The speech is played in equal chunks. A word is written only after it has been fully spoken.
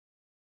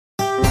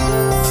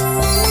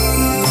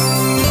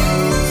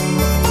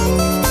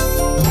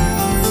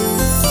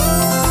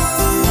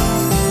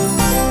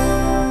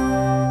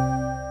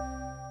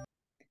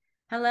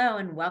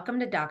and welcome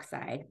to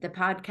Dockside, the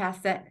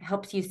podcast that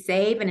helps you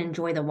save and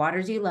enjoy the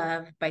waters you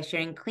love by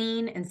sharing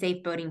clean and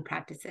safe boating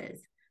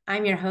practices.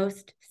 I'm your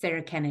host,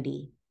 Sarah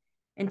Kennedy.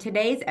 In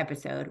today's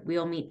episode, we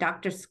will meet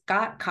Dr.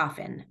 Scott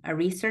Coffin, a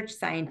research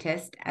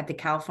scientist at the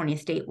California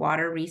State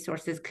Water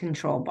Resources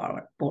Control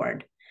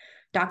Board.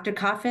 Dr.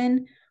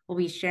 Coffin will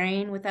be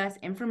sharing with us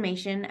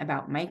information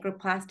about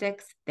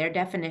microplastics, their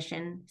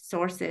definition,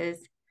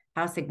 sources,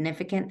 how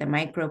significant the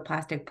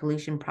microplastic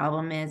pollution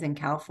problem is in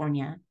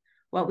California,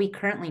 what we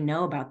currently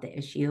know about the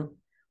issue,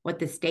 what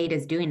the state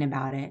is doing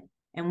about it,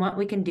 and what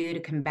we can do to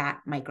combat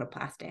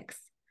microplastics.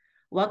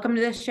 Welcome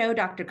to the show,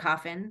 Dr.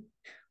 Coffin.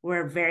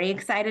 We're very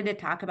excited to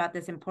talk about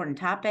this important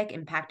topic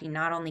impacting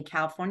not only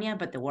California,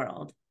 but the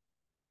world.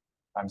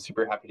 I'm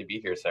super happy to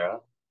be here, Sarah.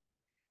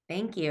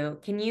 Thank you.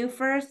 Can you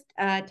first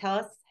tell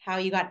us how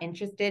you got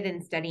interested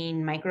in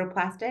studying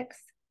microplastics?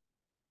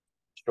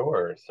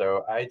 Sure.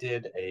 So I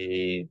did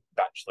a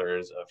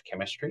bachelor's of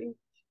chemistry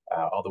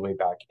all the way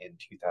back in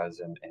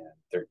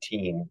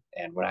 2013.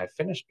 And when I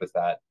finished with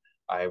that,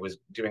 I was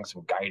doing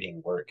some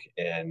guiding work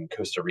in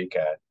Costa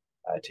Rica,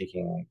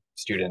 taking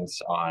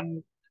students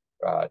on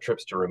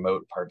trips to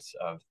remote parts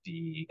of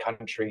the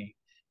country.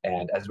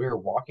 And as we were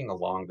walking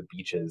along the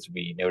beaches,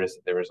 we noticed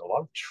that there was a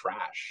lot of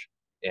trash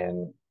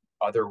in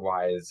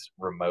otherwise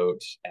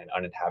remote and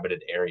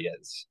uninhabited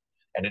areas.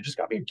 And it just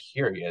got me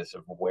curious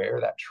of where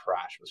that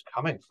trash was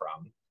coming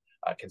from,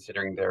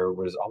 considering there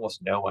was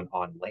almost no one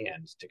on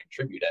land to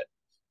contribute it.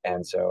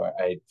 And so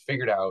I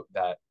figured out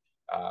that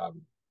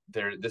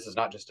this is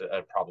not just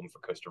a problem for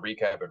Costa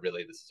Rica, but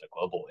really this is a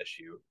global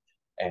issue.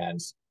 And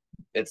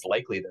it's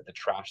likely that the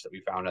trash that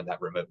we found on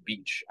that remote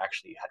beach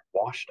actually had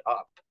washed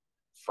up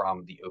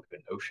from the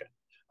open ocean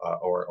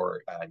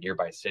or a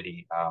nearby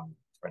city from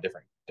a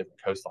different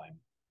coastline.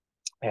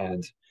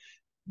 And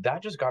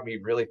that just got me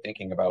really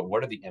thinking about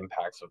what are the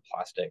impacts of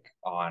plastic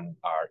on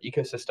our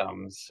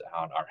ecosystems,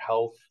 on our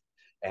health.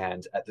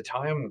 And at the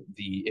time,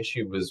 the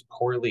issue was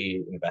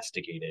poorly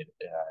investigated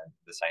in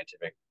the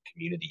scientific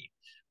community.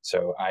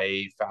 So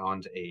I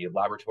found a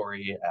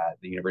laboratory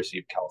at the University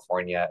of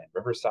California in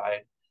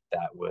Riverside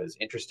that was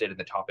interested in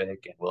the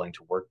topic and willing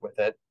to work with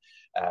it.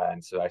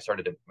 And so I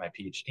started my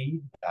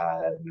PhD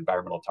in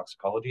environmental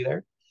toxicology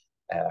there.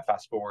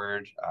 Fast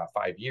forward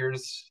 5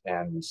 years,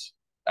 and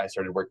I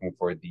started working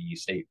for the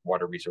State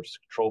Water Resources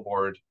Control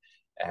Board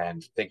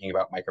and thinking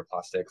about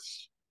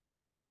microplastics,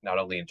 not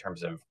only in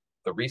terms of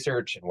the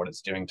research and what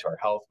it's doing to our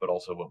health, but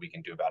also what we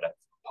can do about it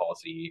from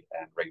policy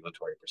and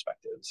regulatory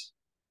perspectives.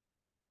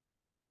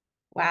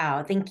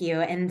 Wow, thank you.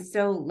 And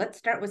so let's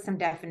start with some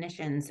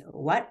definitions.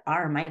 What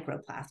are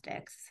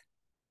microplastics?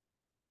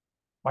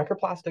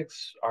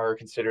 Microplastics are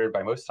considered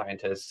by most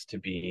scientists to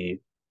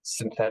be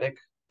synthetic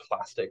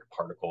plastic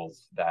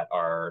particles that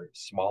are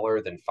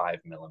smaller than 5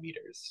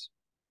 millimeters.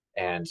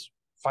 And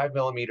 5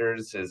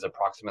 millimeters is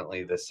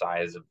approximately the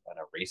size of an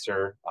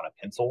eraser on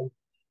a pencil.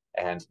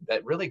 And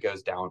that really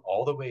goes down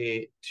all the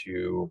way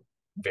to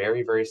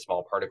very, very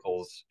small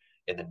particles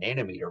in the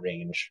nanometer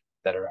range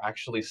that are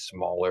actually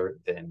smaller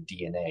than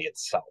DNA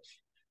itself.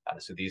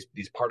 So these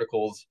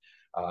particles,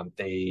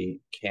 they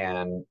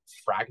can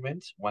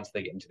fragment once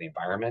they get into the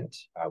environment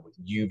with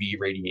UV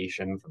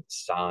radiation from the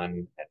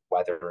sun and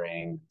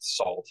weathering,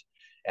 salt,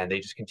 and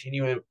they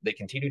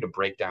continue to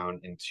break down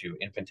into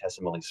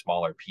infinitesimally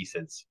smaller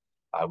pieces,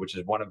 which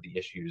is one of the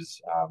issues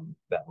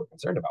that we're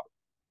concerned about.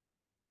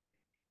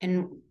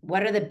 And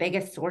what are the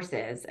biggest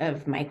sources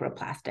of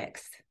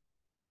microplastics?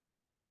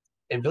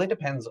 It really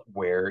depends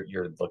where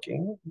you're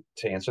looking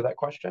to answer that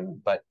question,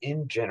 but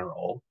in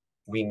general,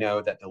 we know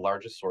that the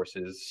largest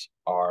sources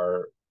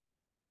are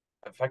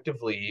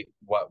effectively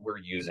what we're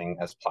using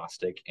as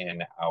plastic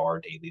in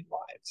our daily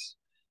lives.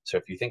 So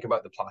if you think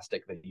about the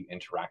plastic that you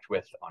interact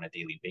with on a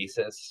daily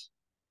basis,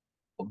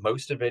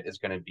 most of it is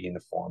going to be in the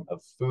form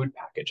of food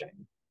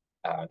packaging,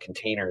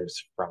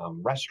 containers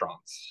from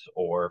restaurants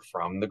or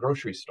from the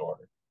grocery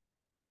store.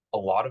 A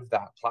lot of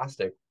that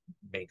plastic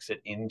makes it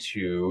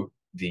into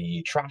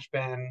the trash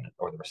bin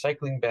or the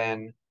recycling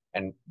bin,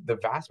 and the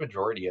vast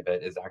majority of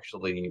it is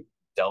actually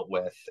dealt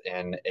with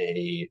in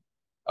a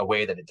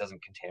way that it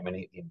doesn't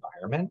contaminate the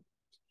environment.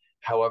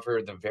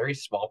 However, the very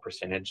small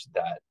percentage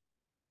that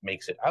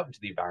makes it out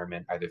into the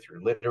environment, either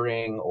through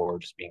littering or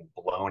just being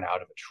blown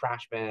out of a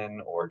trash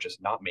bin or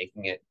just not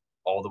making it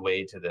all the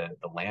way to the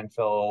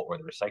landfill or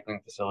the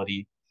recycling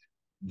facility,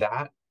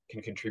 that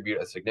can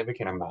contribute a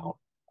significant amount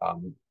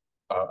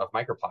of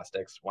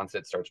microplastics once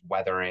it starts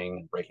weathering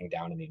and breaking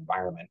down in the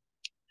environment.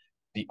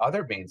 The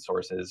other main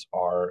sources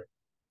are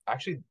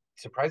actually,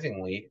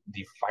 surprisingly,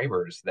 the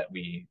fibers that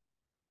we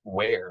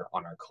wear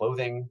on our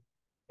clothing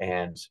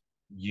and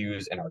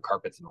use in our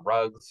carpets and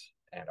rugs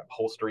and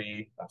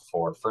upholstery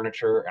for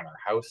furniture in our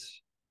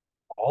house.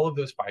 All of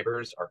those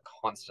fibers are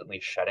constantly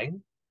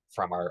shedding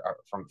from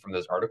from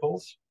those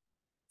articles.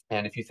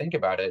 And if you think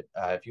about it,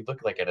 if you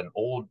look like at an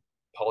old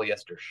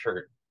polyester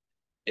shirt,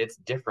 it's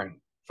different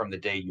from the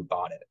day you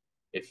bought it.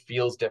 It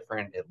feels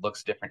different. It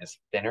looks different. It's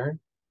thinner.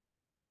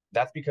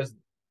 That's because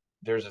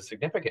there's a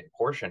significant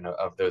portion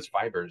of those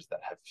fibers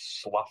that have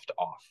sloughed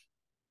off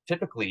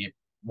typically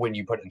when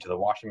you put it into the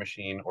washing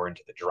machine or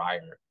into the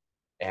dryer.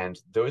 And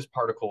those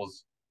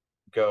particles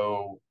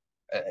go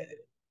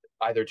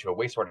either to a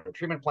wastewater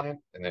treatment plant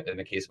in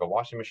the case of a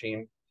washing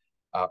machine,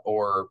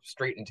 or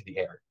straight into the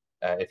air.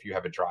 If you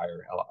have a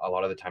dryer, a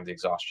lot of the time the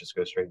exhaust just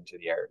goes straight into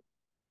the air.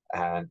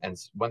 And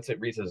once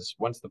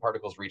the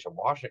particles reach a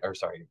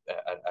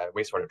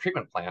wastewater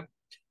treatment plant,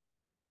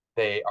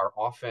 they are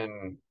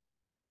often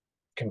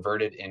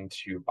converted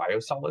into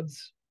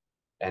biosolids,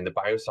 and the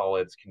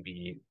biosolids can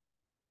be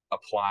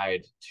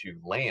applied to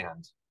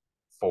land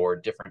for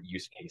different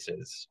use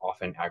cases.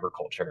 Often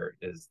agriculture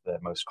is the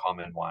most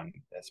common one,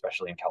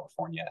 especially in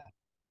California.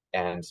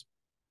 And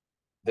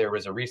there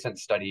was a recent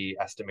study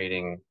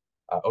estimating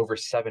over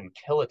 7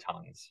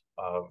 kilotons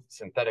of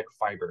synthetic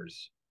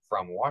fibers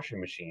from washing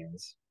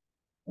machines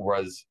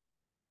was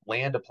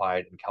land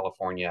applied in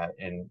California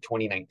in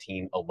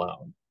 2019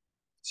 alone.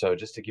 So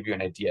just to give you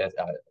an idea,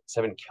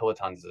 7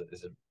 kilotons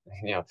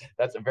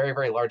that's a very,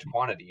 very large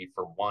quantity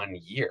for 1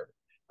 year.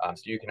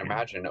 So you can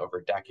imagine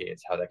over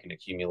decades how that can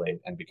accumulate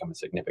and become a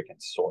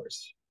significant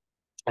source.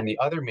 And the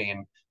other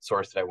main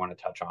source that I want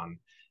to touch on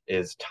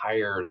is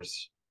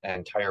tires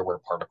and tire wear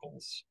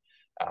particles.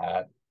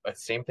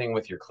 Same thing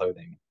with your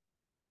clothing.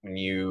 When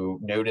you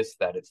notice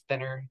that it's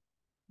thinner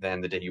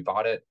than the day you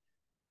bought it,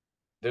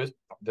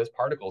 those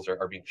particles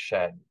are being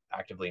shed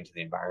actively into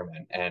the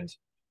environment. And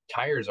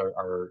tires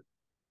are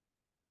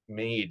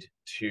made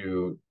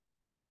to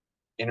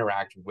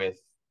interact with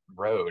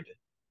road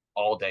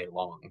all day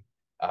long,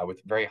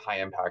 with very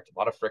high impact, a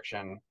lot of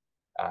friction.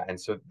 And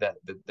so that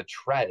the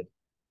tread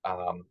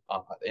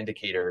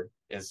indicator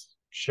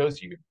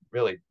shows you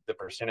really the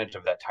percentage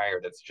of that tire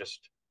that's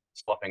just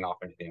sloughing off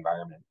into the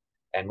environment.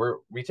 And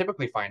we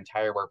typically find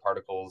tire wear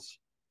particles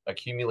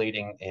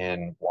accumulating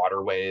in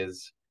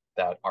waterways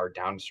that are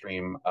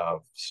downstream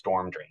of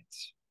storm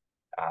drains.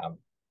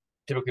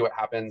 Typically what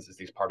happens is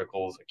these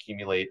particles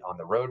accumulate on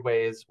the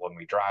roadways when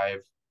we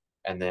drive,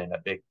 and then a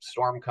big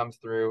storm comes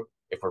through.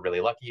 If we're really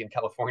lucky in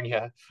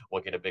California,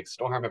 we'll get a big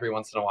storm every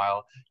once in a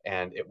while,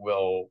 and it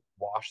will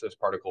wash those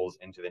particles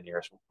into the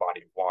nearest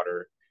body of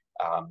water.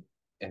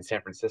 In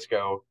San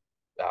Francisco,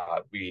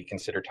 we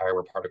consider tire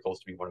wear particles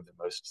to be one of the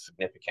most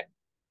significant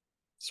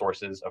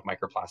sources of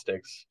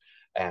microplastics.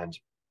 And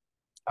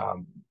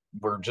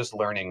we're just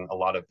learning a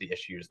lot of the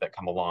issues that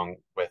come along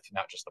with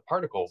not just the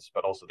particles,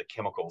 but also the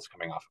chemicals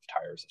coming off of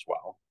tires as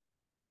well.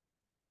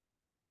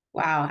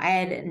 Wow, I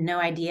had no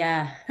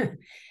idea.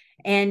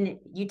 And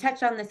you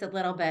touched on this a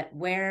little bit.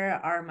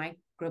 Where are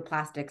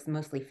microplastics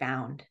mostly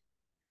found?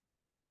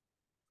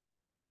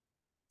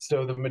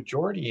 So the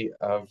majority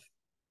of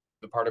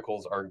the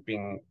particles are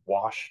being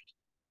washed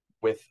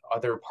with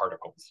other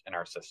particles in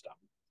our system.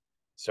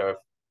 So if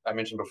I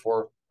mentioned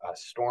before,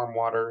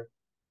 stormwater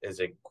is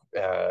a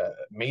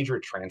major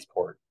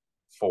transport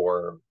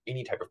for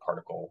any type of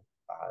particle,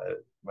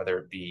 whether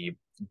it be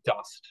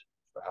dust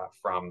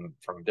from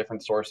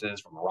different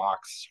sources, from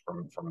rocks,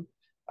 from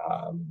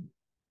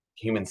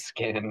human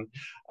skin,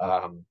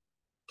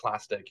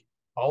 plastic.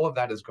 All of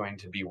that is going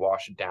to be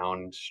washed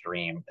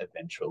downstream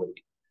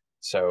eventually.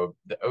 So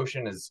the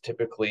ocean is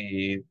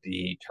typically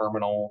the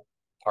terminal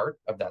part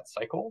of that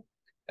cycle.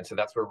 And so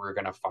that's where we're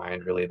going to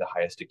find really the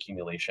highest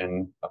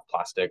accumulation of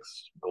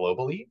plastics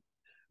globally.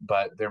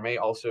 But there may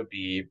also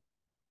be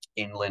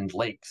inland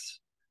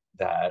lakes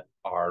that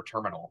are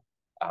terminal,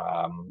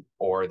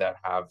 or that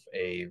have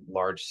a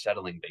large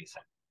settling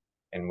basin,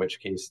 in which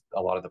case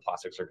a lot of the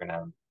plastics are going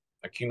to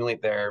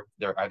accumulate there.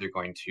 They're either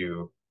going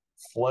to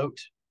float,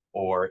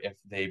 or if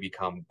they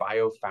become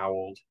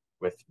biofouled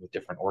with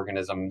different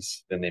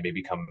organisms, then they may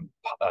become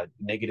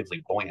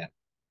negatively buoyant,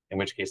 in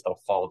which case they'll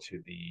fall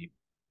to the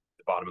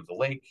bottom of the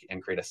lake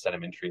and create a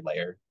sedimentary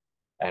layer.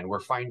 And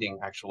we're finding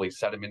actually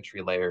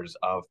sedimentary layers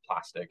of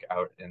plastic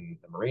out in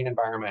the marine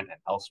environment and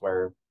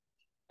elsewhere.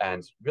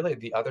 And really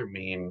the other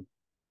main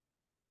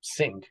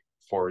sink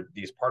for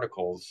these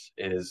particles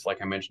is,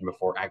 like I mentioned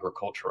before,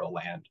 agricultural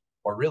land,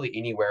 or really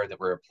anywhere that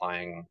we're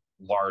applying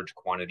large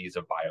quantities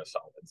of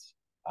biosolids.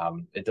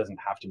 It doesn't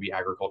have to be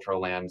agricultural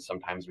land.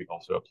 Sometimes we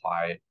also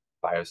apply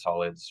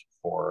biosolids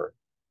for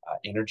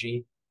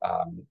energy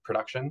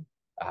production.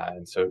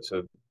 And so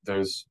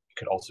those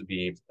could also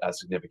be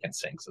significant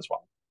sinks as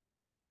well.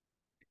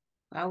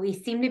 Well, we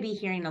seem to be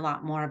hearing a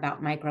lot more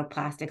about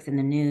microplastics in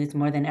the news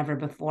more than ever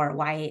before.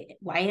 Why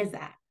is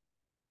that?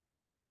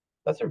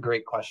 That's a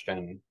great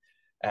question.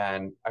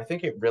 And I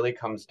think it really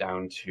comes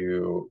down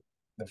to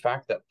the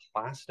fact that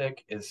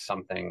plastic is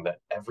something that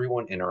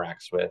everyone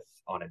interacts with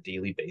on a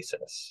daily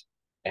basis,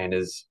 and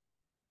is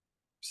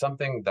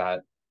something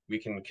that we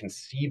can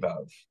conceive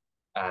of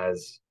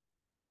as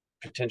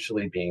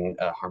potentially being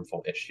a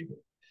harmful issue.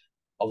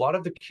 A lot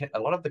of the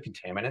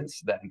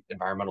contaminants that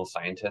environmental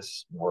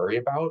scientists worry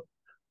about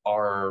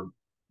are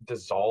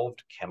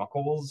dissolved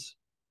chemicals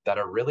that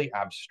are really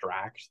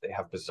abstract. They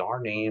have bizarre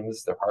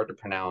names, they're hard to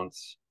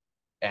pronounce.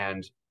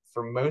 And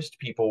for most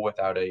people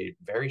without a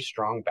very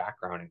strong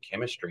background in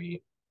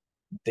chemistry,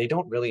 they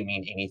don't really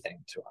mean anything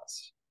to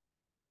us.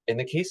 In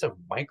the case of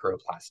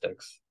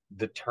microplastics,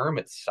 the term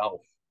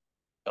itself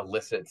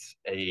elicits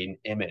an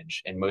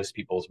image in most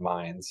people's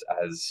minds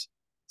as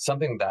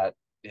something that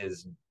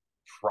is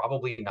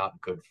probably not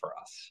good for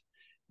us.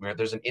 Where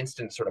there's an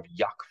instant sort of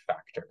yuck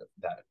factor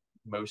that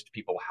most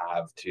people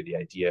have to the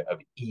idea of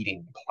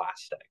eating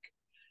plastic.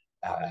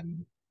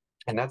 Um,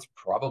 and that's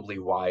probably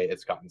why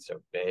it's gotten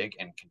so big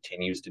and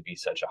continues to be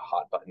such a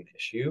hot button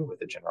issue with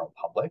the general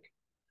public.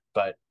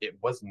 But it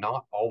was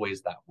not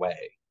always that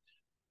way.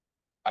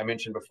 I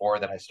mentioned before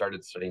that I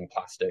started studying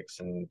plastics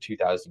in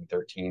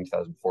 2013,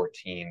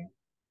 2014.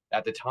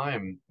 At the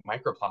time,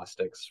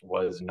 microplastics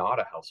was not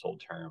a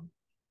household term,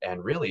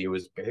 and really it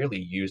was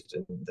barely used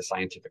in the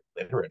scientific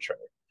literature.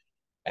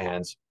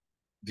 And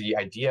the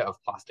idea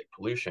of plastic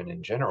pollution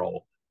in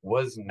general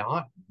was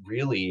not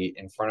really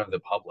in front of the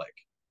public.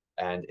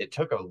 And it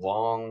took a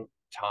long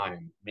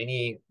time,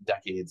 many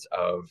decades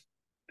of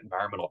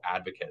environmental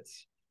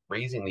advocates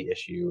raising the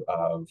issue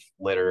of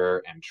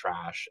litter and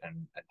trash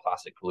and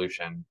plastic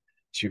pollution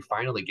to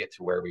finally get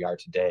to where we are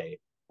today,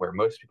 where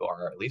most people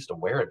are at least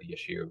aware of the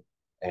issue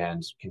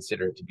and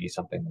consider it to be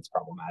something that's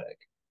problematic.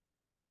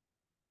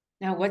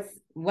 Now,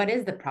 what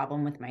is the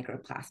problem with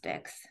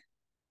microplastics?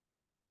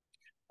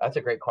 That's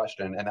a great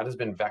question, and that has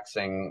been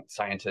vexing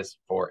scientists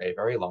for a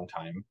very long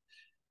time.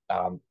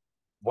 Um,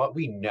 what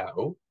we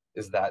know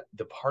is that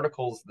the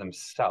particles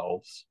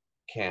themselves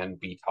can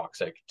be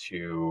toxic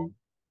to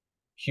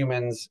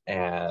humans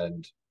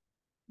and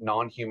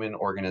non-human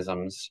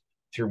organisms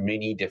through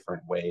many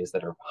different ways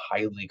that are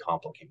highly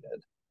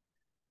complicated.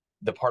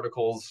 The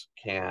particles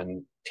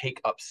can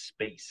take up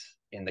space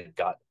in the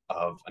gut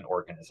of an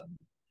organism.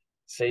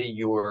 Say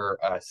you're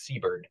a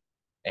seabird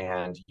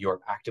and you're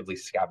actively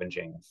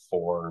scavenging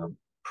for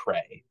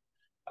prey.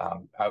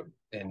 Out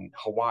in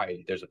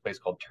Hawaii, there's a place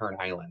called Turn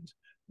Island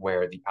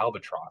where the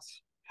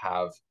albatross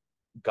have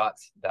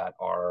guts that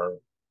are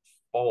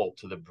full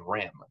to the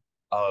brim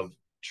of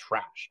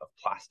trash, of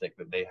plastic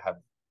that they have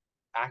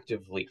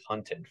actively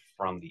hunted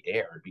from the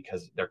air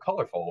because they're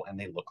colorful and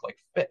they look like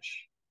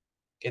fish.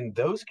 In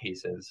those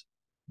cases,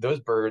 those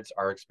birds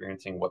are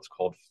experiencing what's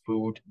called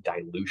food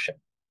dilution.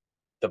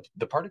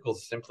 The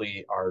particles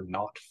simply are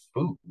not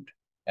food,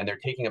 and they're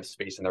taking up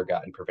space in their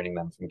gut and preventing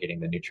them from getting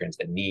the nutrients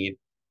they need.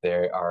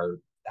 They are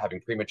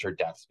having premature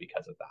deaths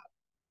because of that.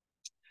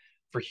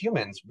 For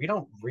humans, we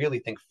don't really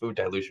think food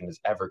dilution is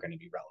ever going to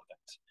be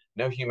relevant.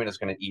 No human is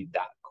going to eat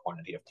that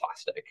quantity of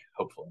plastic,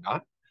 hopefully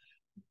not.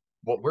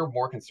 What we're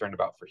more concerned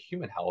about for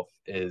human health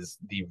is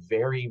the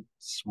very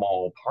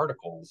small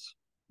particles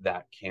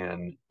that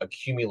can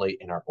accumulate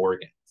in our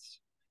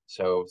organs.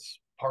 So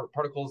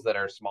particles that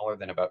are smaller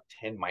than about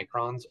 10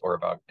 microns or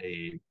about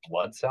a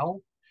blood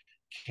cell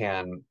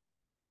can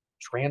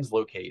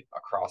translocate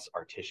across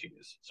our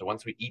tissues. So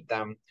once we eat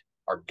them,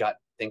 our gut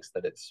thinks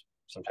that it's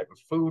some type of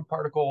food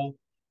particle.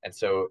 And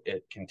so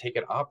it can take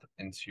it up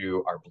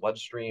into our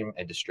bloodstream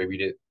and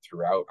distribute it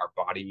throughout our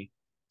body.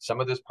 Some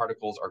of those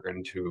particles are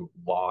going to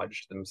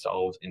lodge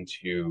themselves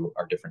into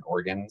our different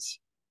organs.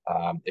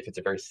 If it's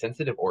a very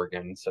sensitive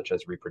organ, such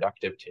as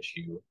reproductive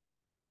tissue,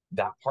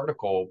 that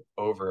particle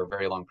over a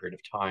very long period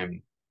of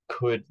time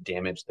could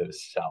damage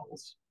those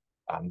cells.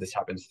 This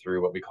happens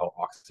through what we call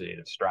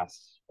oxidative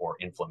stress or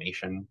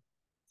inflammation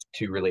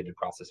to related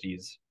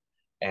processes.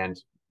 And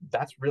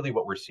that's really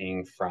what we're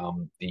seeing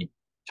from the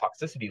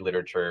toxicity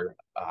literature,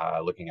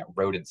 looking at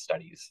rodent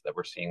studies, that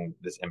we're seeing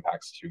this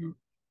impacts to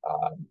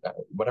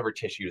whatever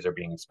tissues are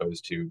being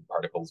exposed to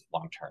particles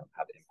long term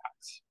have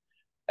impacts.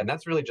 And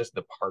that's really just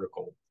the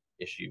particle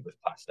issue with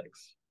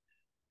plastics.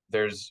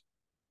 There's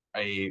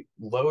a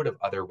load of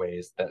other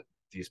ways that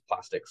these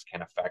plastics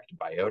can affect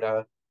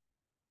biota.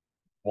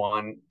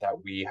 One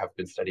that we have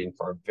been studying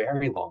for a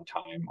very long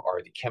time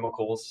are the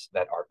chemicals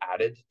that are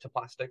added to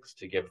plastics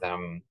to give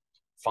them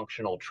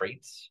functional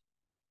traits.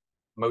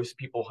 Most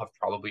people have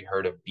probably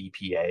heard of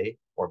BPA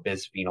or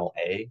bisphenol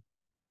A.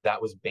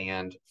 That was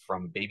banned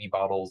from baby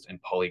bottles and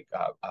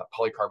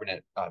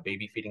polycarbonate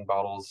baby feeding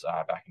bottles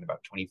back in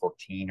about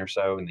 2014 or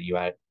so in the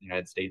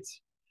United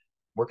States.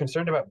 We're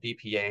concerned about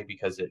BPA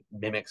because it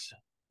mimics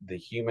the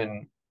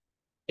human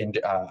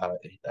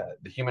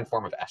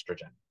form of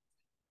estrogen.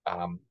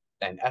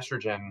 And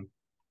estrogen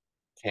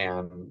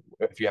can,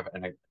 if you have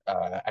an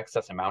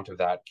excess amount of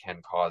that,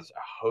 can cause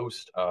a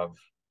host of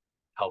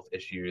health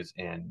issues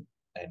in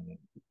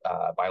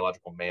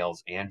biological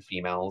males and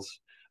females,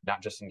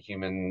 not just in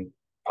human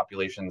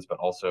populations, but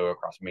also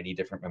across many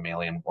different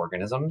mammalian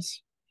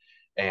organisms.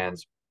 And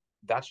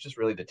that's just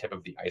really the tip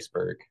of the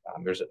iceberg.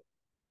 There's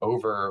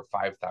over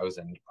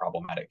 5,000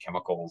 problematic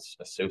chemicals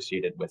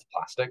associated with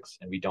plastics,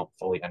 and we don't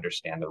fully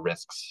understand the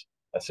risks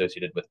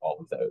associated with all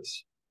of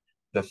those.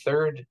 The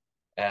third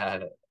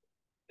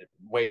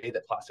way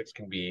that plastics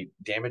can be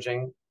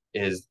damaging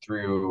is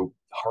through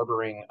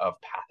harboring of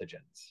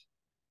pathogens.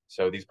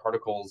 So these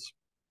particles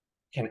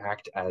can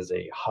act as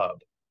a hub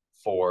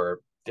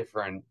for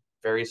different,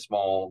 very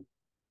small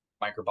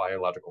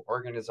microbiological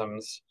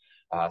organisms.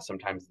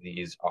 Sometimes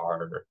these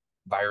are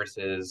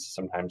viruses.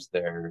 Sometimes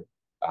they're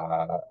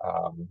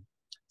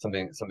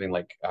something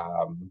like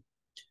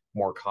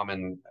more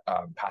common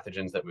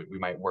pathogens that we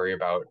might worry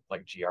about,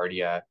 like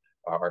Giardia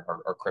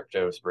or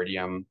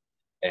Cryptosporidium.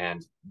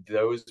 And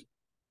those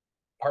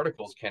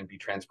particles can be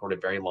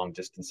transported very long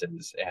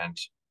distances and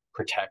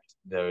protect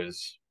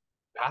those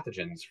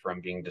pathogens from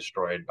being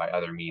destroyed by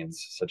other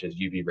means, such as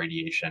UV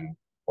radiation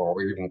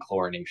or even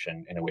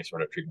chlorination in a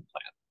wastewater treatment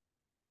plant.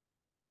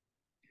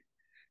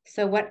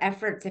 So, what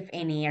efforts, if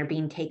any, are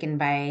being taken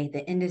by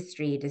the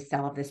industry to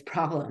solve this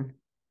problem?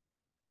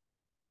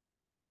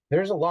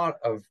 There's a lot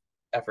of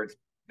efforts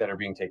that are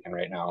being taken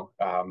right now.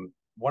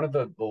 One of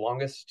the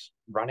longest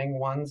running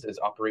ones is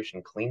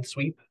Operation Clean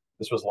Sweep.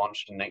 This was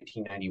launched in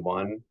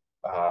 1991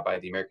 by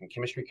the American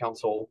Chemistry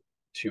Council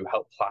to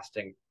help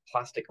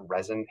plastic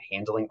resin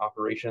handling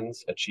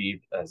operations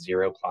achieve a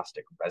zero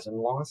plastic resin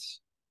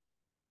loss.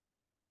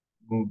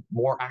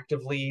 More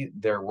actively,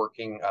 they're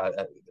working,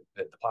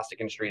 the plastic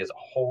industry as a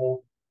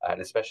whole, and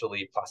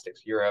especially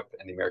Plastics Europe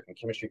and the American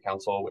Chemistry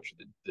Council, which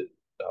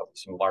are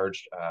some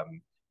large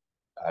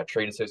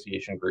trade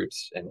association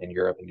groups in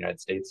Europe and the United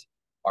States,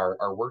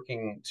 are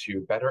working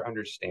to better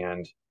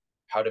understand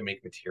how to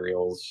make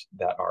materials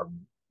that are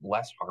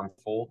less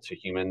harmful to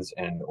humans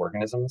and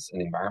organisms in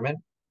the environment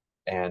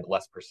and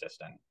less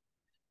persistent.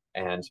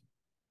 And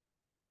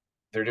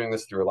they're doing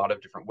this through a lot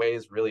of different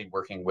ways, really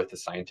working with the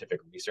scientific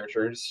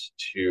researchers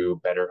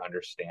to better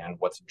understand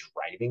what's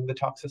driving the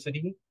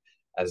toxicity,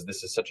 as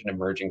this is such an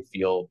emerging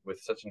field with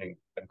such an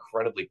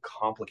incredibly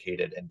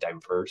complicated and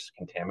diverse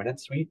contaminant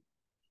suite.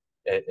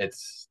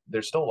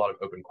 There's still a lot of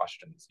open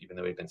questions, even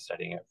though we've been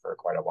studying it for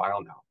quite a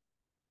while now.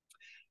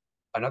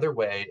 Another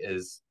way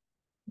is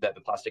that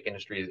the plastic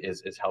industry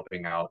is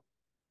helping out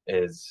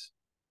is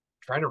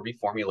trying to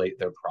reformulate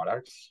their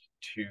products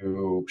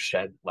to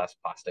shed less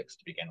plastics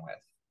to begin with.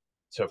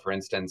 So for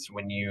instance,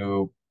 when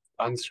you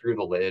unscrew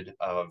the lid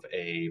of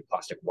a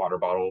plastic water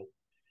bottle,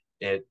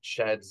 it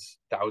sheds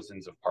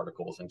thousands of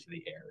particles into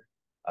the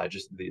air.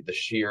 Just the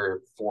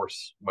sheer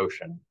force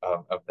motion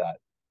of that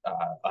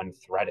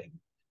unthreading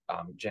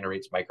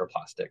generates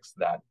microplastics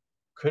that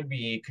could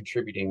be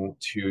contributing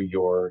to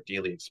your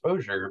daily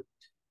exposure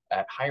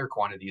at higher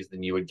quantities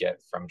than you would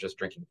get from just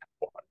drinking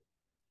water.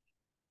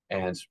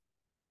 And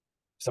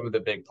some of the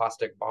big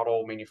plastic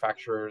bottle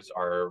manufacturers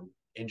are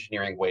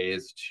engineering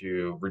ways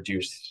to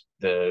reduce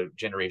the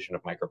generation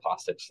of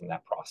microplastics in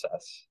that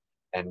process.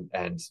 And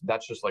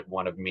that's just like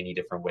one of many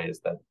different ways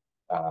that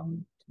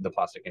the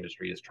plastic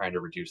industry is trying to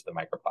reduce the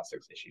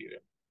microplastics issue.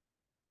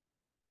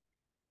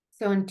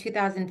 So in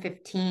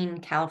 2015,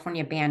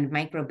 California banned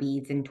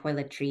microbeads in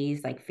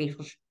toiletries like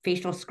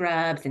facial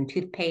scrubs and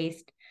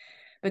toothpaste,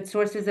 but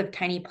sources of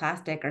tiny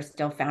plastic are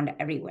still found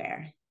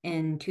everywhere.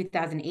 In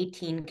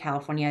 2018,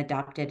 California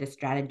adopted a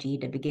strategy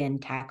to begin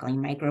tackling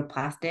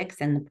microplastics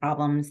and the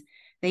problems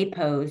they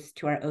pose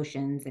to our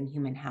oceans and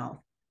human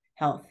health.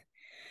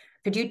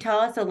 Could you tell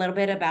us a little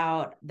bit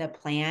about the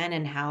plan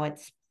and how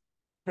it's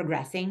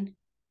progressing?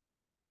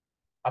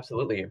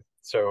 Absolutely.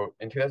 So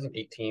in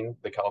 2018,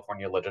 the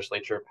California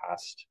legislature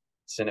passed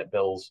Senate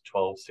Bills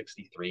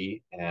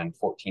 1263 and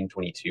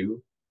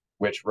 1422,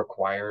 which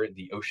require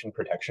the Ocean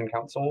Protection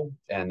Council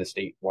and the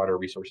State Water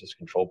Resources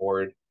Control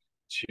Board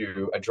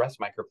to address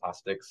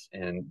microplastics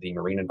in the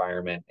marine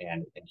environment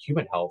and in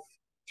human health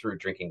through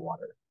drinking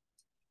water.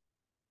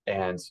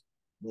 And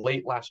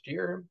late last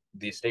year,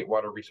 the State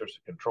Water Resources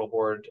Control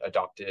Board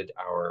adopted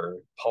our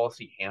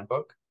policy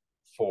handbook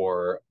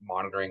for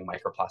monitoring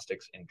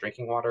microplastics in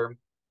drinking water.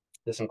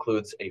 This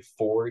includes a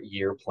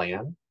 4-year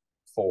plan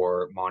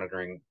for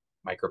monitoring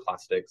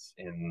microplastics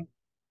in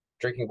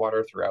drinking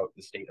water throughout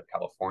the state of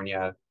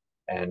California,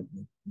 and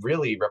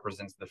really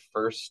represents the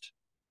first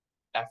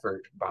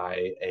effort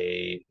by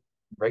a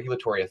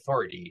regulatory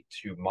authority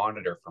to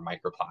monitor for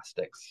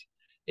microplastics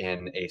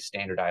in a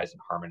standardized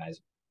and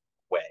harmonized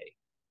way.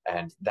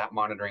 And that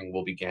monitoring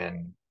will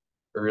begin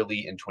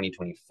early in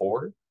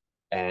 2024.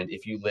 And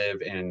if you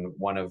live in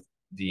one of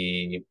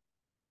the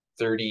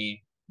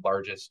 30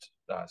 largest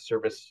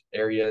service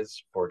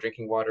areas for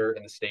drinking water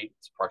in the state,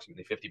 it's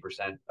approximately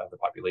 50% of the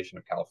population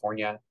of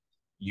California,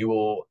 you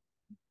will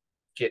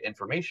get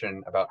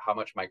information about how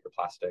much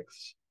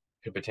microplastics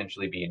could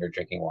potentially be in your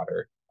drinking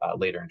water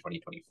later in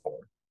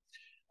 2024.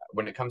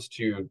 When it comes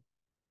to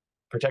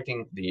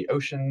protecting the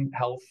ocean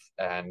health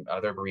and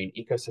other marine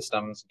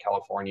ecosystems in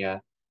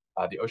California,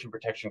 the Ocean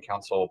Protection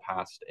Council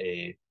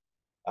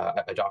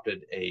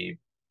adopted a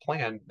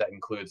plan that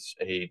includes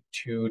a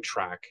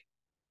 2-track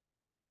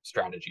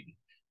strategy.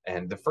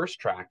 And the first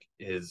track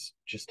is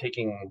just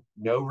taking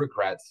no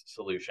regrets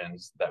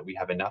solutions that we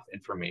have enough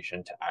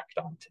information to act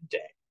on today.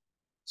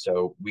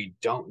 So we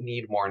don't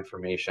need more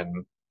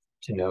information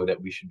to know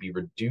that we should be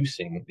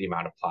reducing the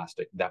amount of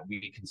plastic that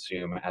we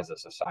consume as a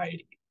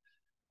society.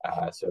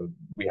 So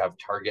we have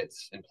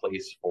targets in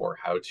place for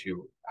how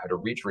to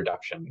reach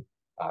reduction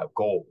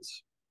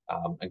goals.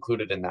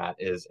 Included in that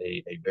is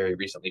a very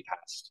recently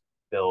passed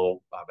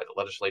bill by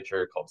the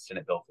legislature called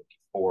Senate Bill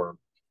 54,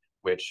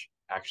 which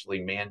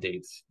actually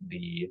mandates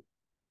the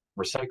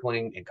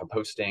recycling and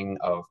composting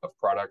of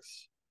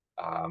products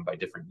by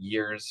different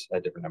years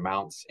at different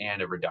amounts,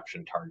 and a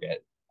reduction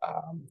target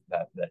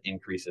that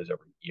increases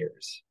over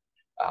years.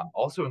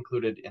 Also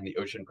included in the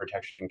Ocean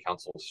Protection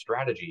Council's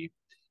strategy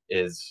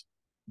is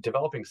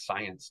developing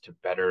science to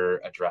better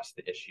address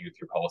the issue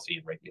through policy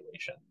and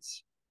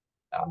regulations.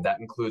 That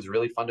includes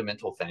really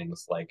fundamental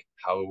things like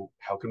how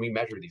can we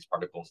measure these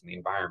particles in the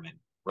environment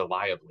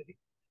reliably?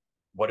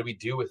 What do we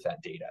do with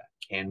that data?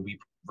 Can we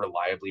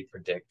reliably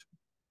predict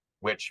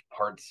which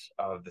parts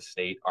of the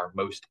state are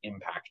most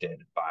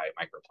impacted by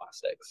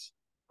microplastics?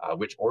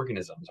 Which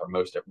organisms are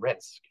most at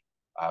risk?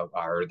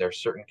 Are there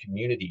certain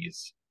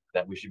communities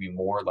that we should be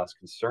more or less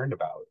concerned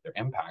about their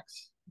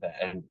impacts,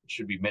 and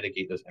should we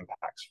mitigate those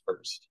impacts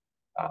first?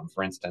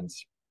 For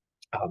instance,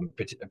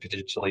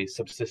 potentially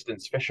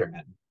subsistence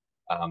fishermen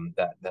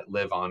that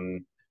live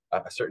on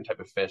a certain type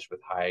of fish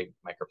with high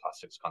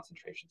microplastics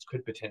concentrations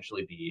could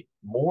potentially be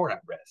more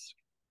at risk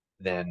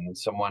than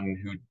someone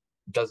who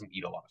doesn't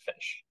eat a lot of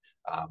fish.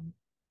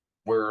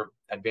 We're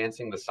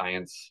advancing the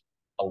science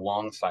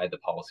alongside the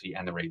policy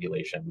and the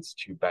regulations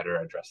to better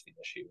address the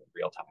issue in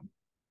real time.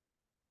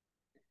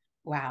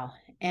 Wow.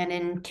 And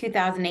in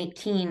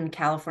 2018,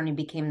 California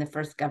became the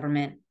first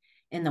government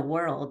in the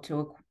world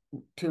to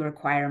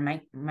require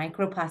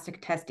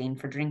microplastic testing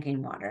for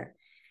drinking water.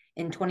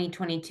 In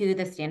 2022,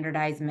 the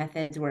standardized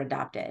methods were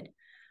adopted.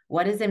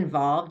 What is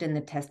involved in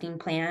the testing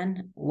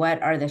plan?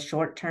 What are the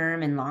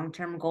short-term and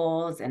long-term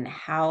goals? And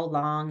how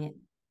long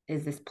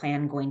is this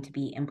plan going to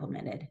be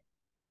implemented?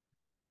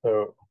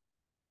 So,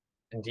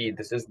 indeed,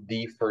 this is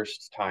the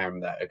first time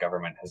that a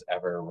government has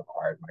ever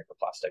required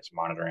microplastics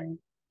monitoring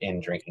in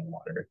drinking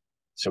water.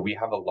 So we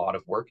have a lot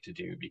of work to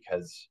do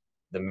because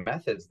the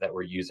methods that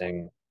we're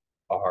using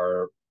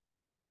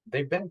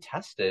they've been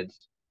tested,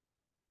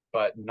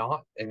 but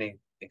not in an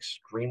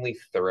extremely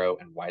thorough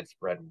and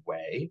widespread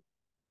way.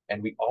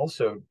 And we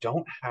also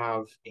don't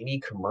have any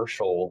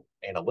commercial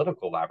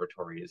analytical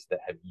laboratories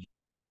that have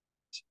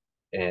used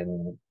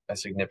in a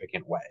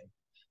significant way.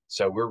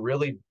 So we're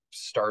really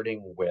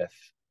starting with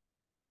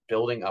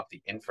building up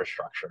the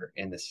infrastructure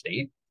in the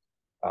state,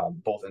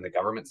 both in the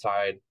government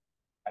side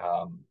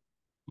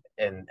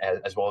and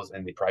as well as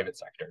in the private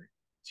sector,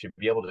 to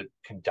be able to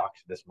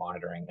conduct this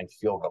monitoring and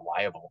feel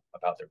reliable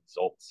about the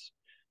results.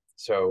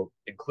 So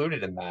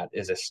included in that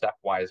is a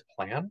stepwise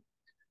plan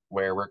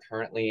where we're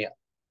currently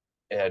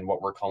in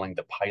what we're calling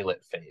the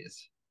pilot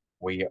phase,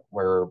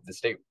 where the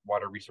State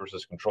Water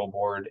Resources Control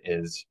Board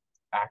is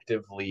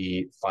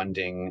actively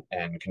funding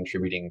and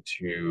contributing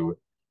to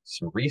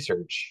some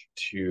research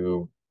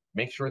to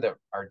make sure that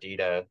our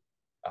data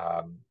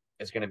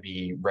is going to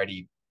be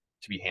ready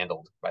to be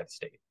handled by the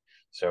state.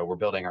 So we're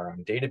building our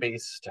own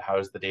database to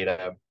house the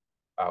data.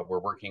 We're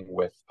working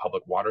with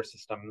public water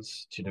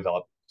systems to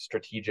develop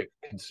strategic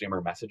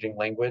consumer messaging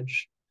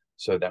language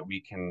so that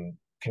we can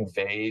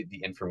convey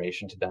the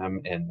information to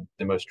them in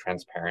the most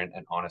transparent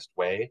and honest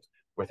way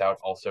without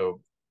also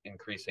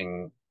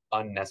increasing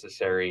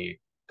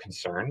unnecessary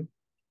concern,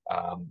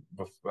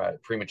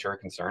 premature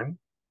concern.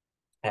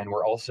 And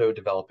we're also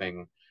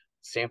developing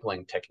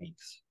sampling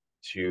techniques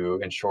to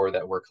ensure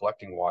that we're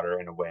collecting water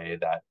in a way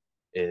that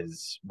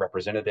is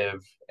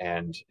representative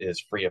and is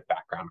free of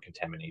background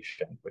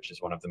contamination, which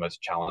is one of the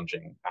most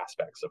challenging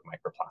aspects of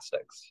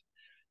microplastics.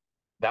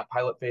 That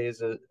pilot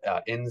phase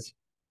ends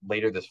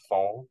later this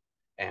fall,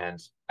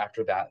 and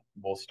after that,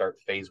 we'll start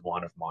phase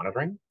 1 of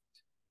monitoring.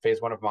 Phase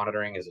 1 of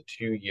monitoring is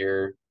a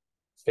 2-year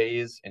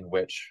phase in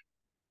which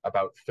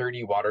about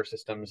 30 water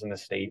systems in the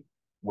state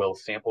will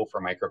sample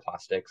for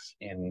microplastics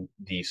in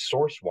the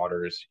source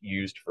waters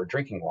used for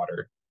drinking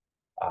water,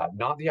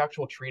 not the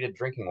actual treated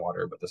drinking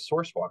water, but the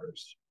source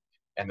waters.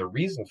 And the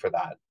reason for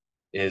that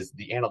is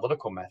the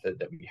analytical method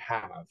that we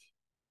have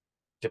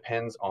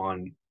depends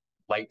on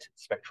light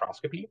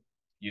spectroscopy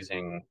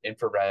using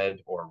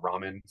infrared or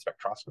Raman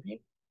spectroscopy.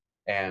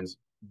 And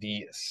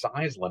the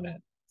size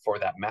limit for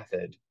that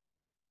method,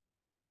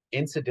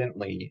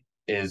 incidentally,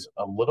 is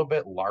a little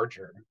bit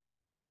larger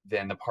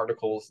than the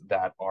particles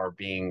that are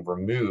being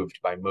removed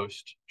by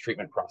most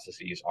treatment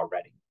processes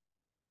already.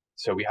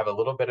 So we have a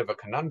little bit of a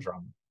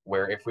conundrum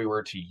where if we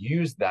were to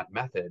use that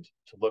method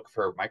to look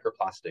for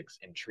microplastics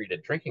in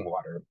treated drinking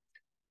water,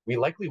 we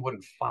likely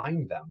wouldn't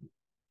find them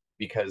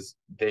because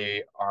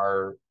the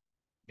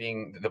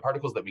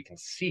particles that we can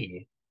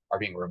see are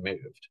being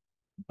removed.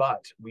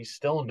 But we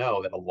still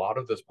know that a lot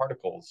of those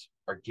particles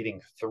are getting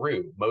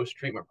through most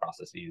treatment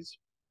processes.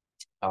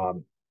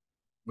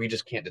 We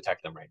just can't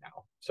detect them right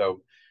now.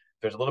 So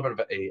there's a little bit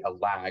of a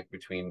lag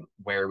between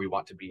where we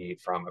want to be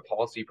from a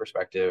policy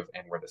perspective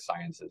and where the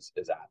science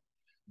is at.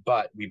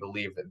 But we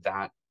believe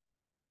that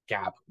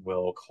gap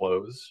will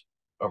close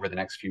over the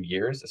next few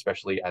years,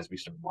 especially as we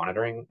start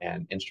monitoring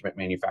and instrument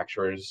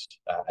manufacturers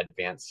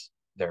advance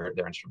their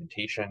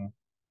instrumentation,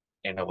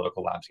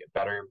 analytical labs get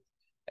better.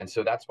 And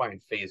so that's why in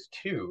phase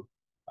 2,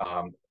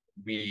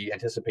 we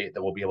anticipate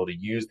that we'll be able to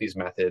use these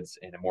methods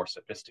in a more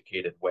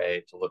sophisticated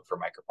way to look for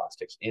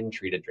microplastics in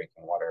treated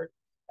drinking water.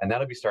 And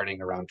that'll be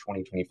starting around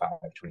 2025,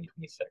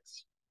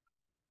 2026.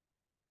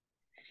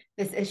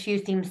 This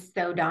issue seems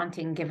so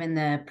daunting given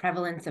the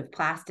prevalence of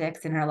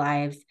plastics in our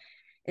lives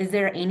Is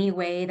there any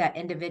way that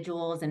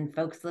individuals and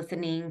folks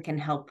listening can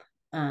help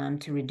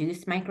to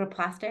reduce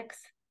microplastics?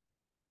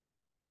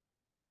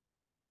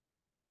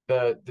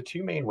 The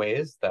two main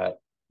ways that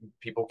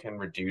people can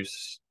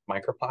reduce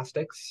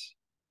microplastics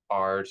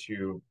are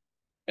to,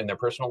 in their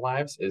personal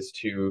lives, is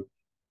to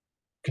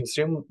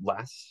consume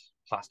less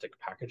plastic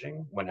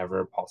packaging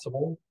whenever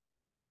possible.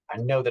 I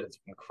know that it's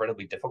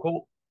incredibly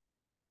difficult,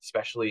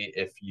 especially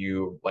if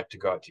you like to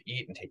go out to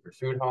eat and take your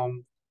food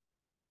home.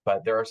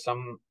 But there are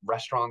some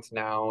restaurants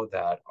now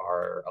that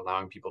are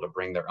allowing people to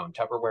bring their own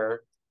Tupperware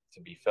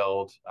to be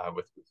filled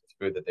with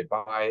food that they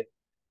buy.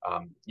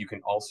 You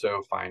can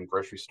also find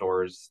grocery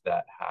stores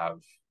that have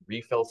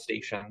refill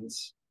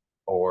stations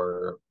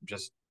or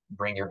just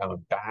bring your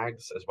own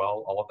bags as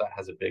well. All of that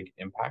has a big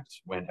impact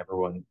when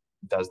everyone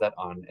does that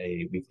on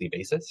a weekly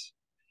basis.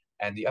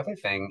 And the other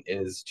thing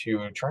is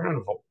to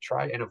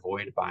try and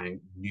avoid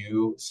buying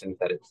new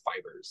synthetic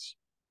fibers.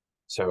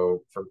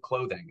 So for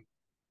clothing,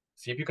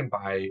 see if you can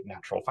buy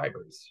natural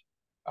fibers,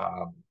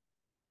 um,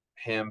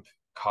 hemp,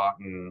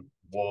 cotton,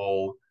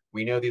 wool.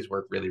 We know these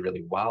work really,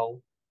 really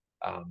well.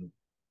 Um,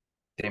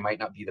 they might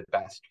not be the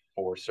best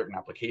for certain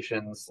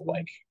applications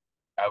like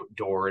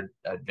outdoor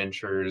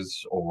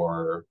adventures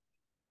or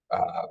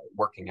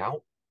working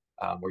out,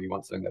 where you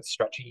want something that's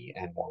stretchy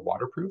and more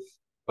waterproof.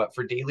 But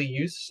for daily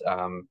use,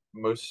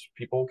 most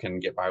people can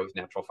get by with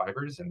natural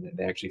fibers and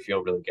they actually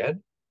feel really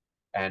good.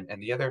 And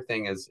the other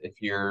thing is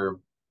if you're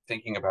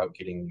thinking about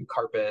getting new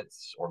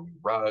carpets or new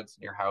rugs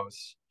in your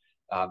house,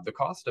 the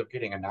cost of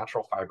getting a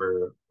natural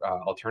fiber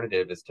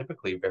alternative is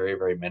typically very,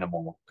 very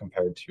minimal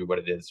compared to what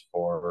it is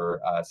for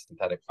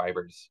synthetic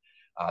fibers.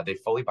 They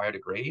fully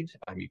biodegrade.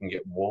 You can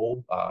get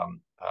wool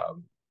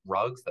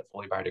rugs that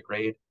fully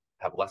biodegrade,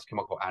 have less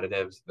chemical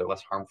additives. They're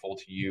less harmful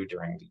to you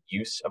during the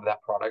use of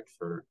that product,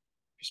 for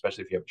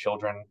especially if you have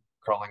children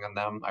crawling on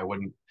them. I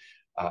would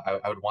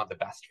want the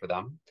best for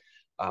them.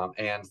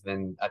 And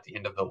then at the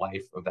end of the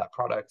life of that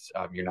product,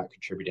 you're not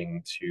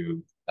contributing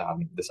to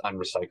this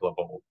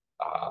unrecyclable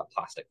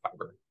plastic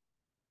fiber.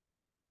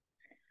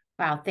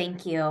 Wow,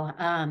 thank you.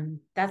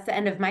 That's the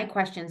end of my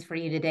questions for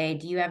you today.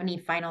 Do you have any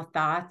final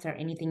thoughts or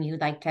anything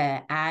you'd like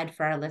to add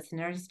for our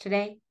listeners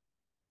today?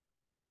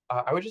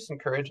 I would just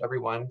encourage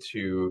everyone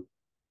to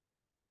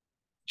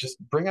just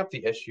bring up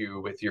the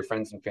issue with your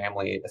friends and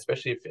family,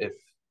 especially if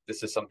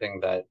this is something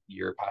that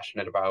you're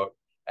passionate about,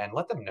 and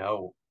let them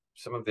know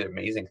some of the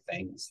amazing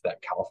things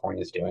that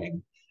California is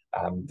doing.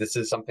 This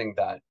is something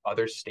that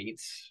other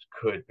states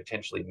could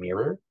potentially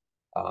mirror.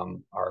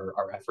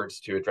 Our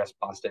efforts to address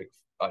plastic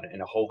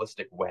in a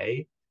holistic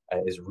way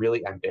is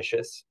really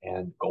ambitious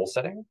and goal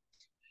setting.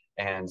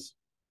 And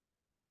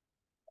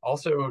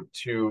also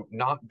to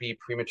not be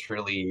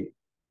prematurely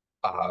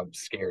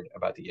scared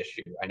about the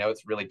issue. I know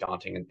it's really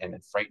daunting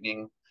and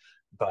frightening,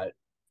 but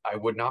I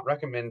would not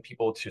recommend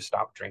people to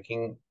stop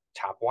drinking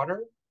tap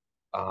water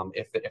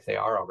if they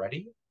are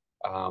already,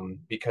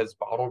 because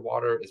bottled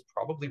water is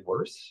probably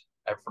worse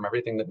from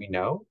everything that we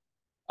know.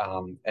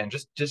 And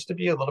just to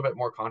be a little bit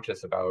more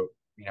conscious about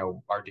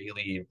our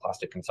daily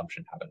plastic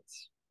consumption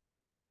habits.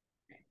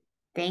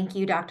 Thank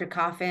you, Dr.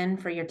 Coffin,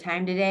 for your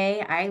time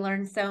today. I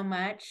learned so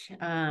much.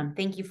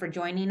 Thank you for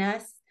joining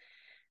us.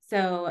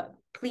 So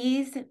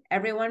please,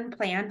 everyone,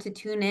 plan to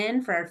tune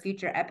in for our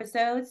future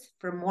episodes.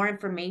 For more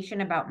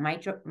information about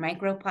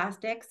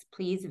microplastics,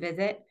 please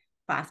visit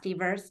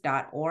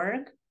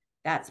plastiverse.org.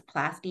 That's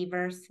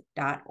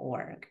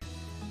plastiverse.org.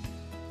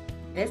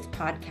 This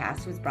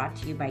podcast was brought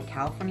to you by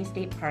California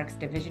State Parks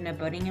Division of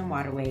Boating and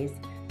Waterways,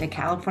 the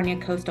California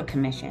Coastal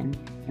Commission,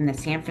 and the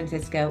San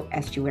Francisco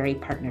Estuary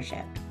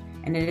Partnership,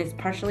 and it is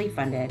partially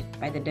funded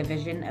by the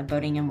Division of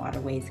Boating and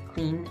Waterways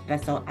Clean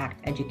Vessel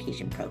Act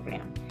Education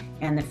Program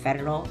and the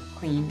Federal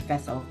Clean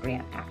Vessel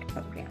Grant Act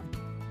Program.